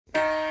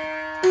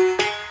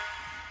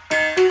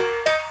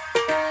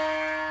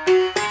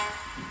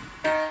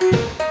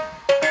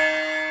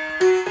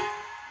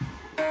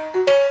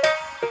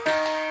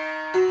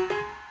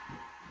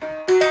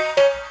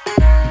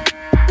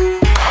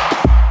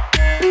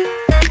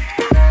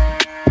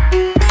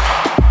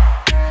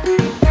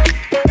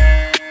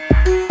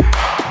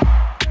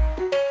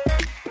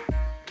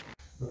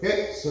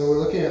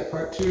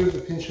to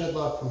the pinch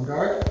headlock from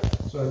guard.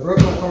 So I broke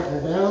my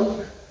partner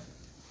down,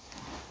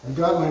 I've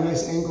got my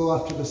nice angle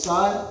off to the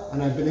side,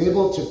 and I've been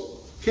able to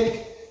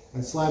kick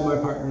and slide my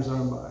partner's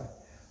arm by.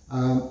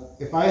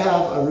 If I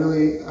have a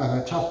really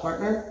tough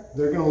partner,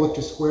 they're going to look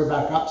to square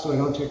back up so I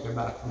don't take their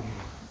back from here.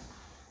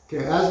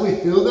 Okay, as we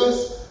feel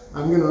this,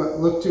 I'm going to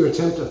look to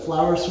attempt a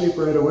flower sweep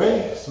right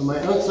away. So my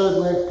outside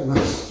leg can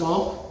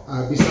stomp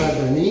beside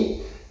their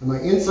knee, and my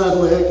inside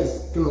leg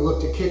is going to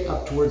look to kick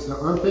up towards their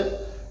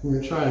armpit. I'm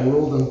going to try and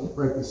roll them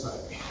right beside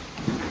me.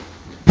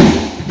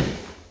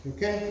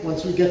 Okay,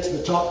 once we get to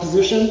the top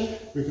position,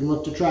 we can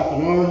look to trap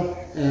an arm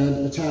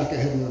and attack a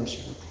head and arm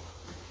strength.